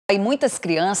E muitas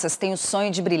crianças têm o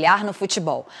sonho de brilhar no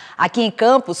futebol. Aqui em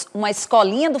Campos, uma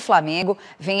escolinha do Flamengo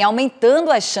vem aumentando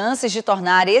as chances de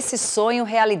tornar esse sonho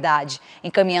realidade,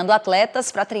 encaminhando atletas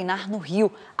para treinar no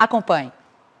Rio. Acompanhe.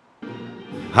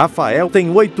 Rafael tem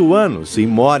 8 anos e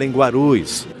mora em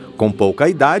Guarulhos. Com pouca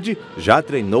idade, já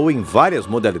treinou em várias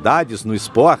modalidades no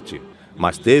esporte,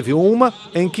 mas teve uma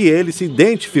em que ele se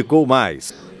identificou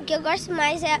mais. O que eu gosto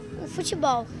mais é o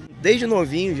futebol. Desde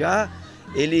novinho já,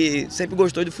 ele sempre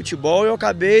gostou de futebol e eu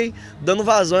acabei dando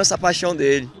vazão a essa paixão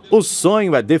dele. O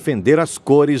sonho é defender as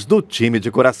cores do time de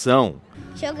coração.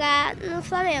 Jogar no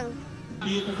Flamengo.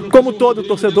 Como todo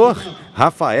torcedor,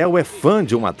 Rafael é fã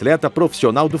de um atleta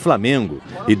profissional do Flamengo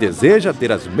e deseja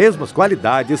ter as mesmas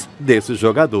qualidades desse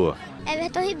jogador.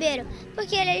 Everton Ribeiro,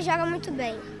 porque ele joga muito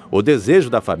bem. O desejo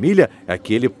da família é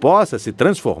que ele possa se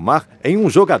transformar em um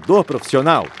jogador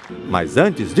profissional. Mas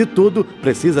antes de tudo,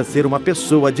 precisa ser uma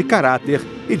pessoa de caráter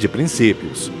e de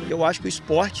princípios. Eu acho que o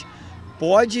esporte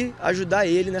pode ajudar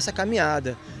ele nessa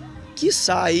caminhada.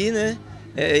 Quiçá aí, né,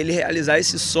 ele realizar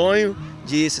esse sonho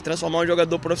de se transformar em um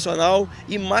jogador profissional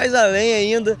e mais além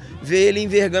ainda, ver ele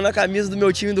envergando a camisa do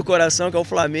meu time do coração, que é o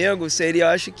Flamengo,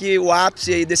 seria, acho que, o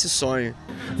ápice aí desse sonho.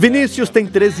 Vinícius tem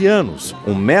 13 anos,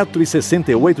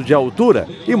 1,68 m de altura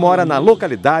e mora na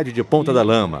localidade de Ponta da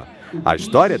Lama. A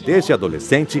história desse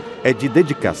adolescente é de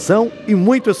dedicação e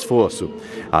muito esforço.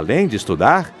 Além de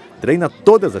estudar, treina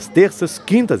todas as terças,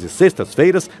 quintas e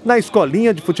sextas-feiras na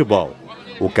escolinha de futebol.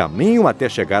 O caminho até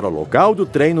chegar ao local do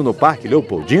treino no Parque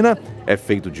Leopoldina é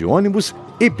feito de ônibus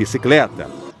e bicicleta.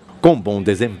 Com bom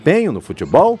desempenho no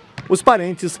futebol, os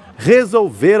parentes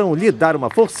resolveram lhe dar uma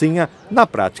forcinha na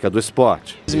prática do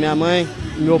esporte. Minha mãe,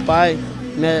 meu pai,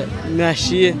 minha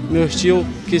tia, meu tio,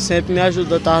 que sempre me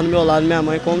ajudou, estava no meu lado, minha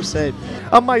mãe como sempre.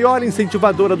 A maior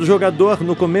incentivadora do jogador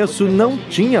no começo não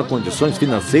tinha condições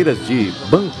financeiras de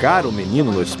bancar o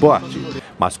menino no esporte.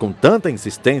 Mas com tanta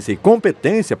insistência e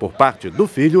competência por parte do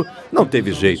filho, não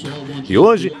teve jeito. E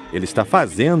hoje ele está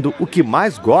fazendo o que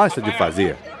mais gosta de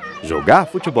fazer: jogar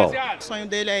futebol. O sonho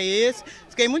dele é esse.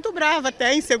 Fiquei muito brava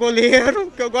até em ser goleiro,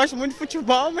 porque eu gosto muito de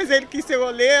futebol, mas ele quis ser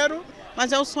goleiro.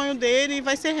 Mas é o sonho dele e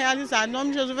vai ser realizado. Em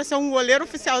nome de Jesus, vai ser um goleiro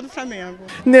oficial do Flamengo.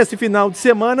 Nesse final de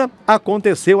semana,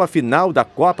 aconteceu a final da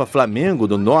Copa Flamengo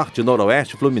do Norte e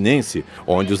Noroeste Fluminense,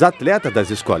 onde os atletas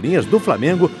das escolinhas do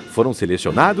Flamengo foram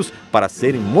selecionados para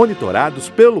serem monitorados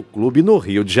pelo clube no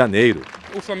Rio de Janeiro.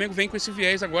 O Flamengo vem com esse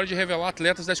viés agora de revelar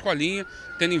atletas da escolinha,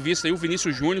 tendo em vista aí o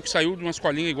Vinícius Júnior, que saiu de uma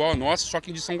escolinha igual a nossa, só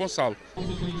que de São Gonçalo.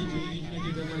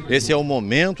 Esse é o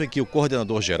momento em que o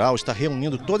coordenador geral está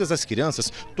reunindo todas as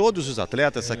crianças, todos os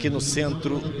atletas aqui no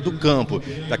centro do campo.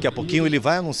 Daqui a pouquinho ele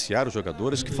vai anunciar os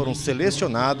jogadores que foram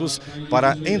selecionados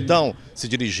para então se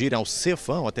dirigirem ao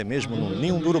Cefão, até mesmo no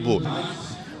Ninho do Urubu.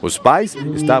 Os pais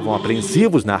estavam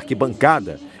apreensivos na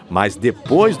arquibancada, mas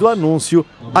depois do anúncio,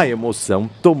 a emoção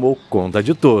tomou conta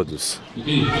de todos.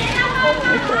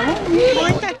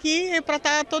 Muito aqui para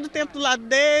estar todo o tempo do lado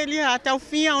dele, até o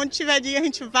fim, aonde tiver dia a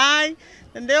gente vai,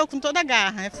 entendeu? Com toda a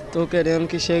garra. Estou querendo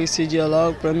que chegue esse dia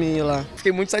logo para mim ir lá.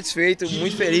 Fiquei muito satisfeito,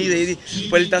 muito feliz aí,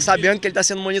 por ele estar sabendo que ele está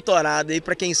sendo monitorado aí,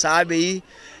 para quem sabe aí,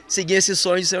 seguir esse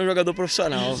sonho de ser um jogador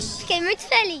profissional. Fiquei muito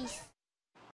feliz.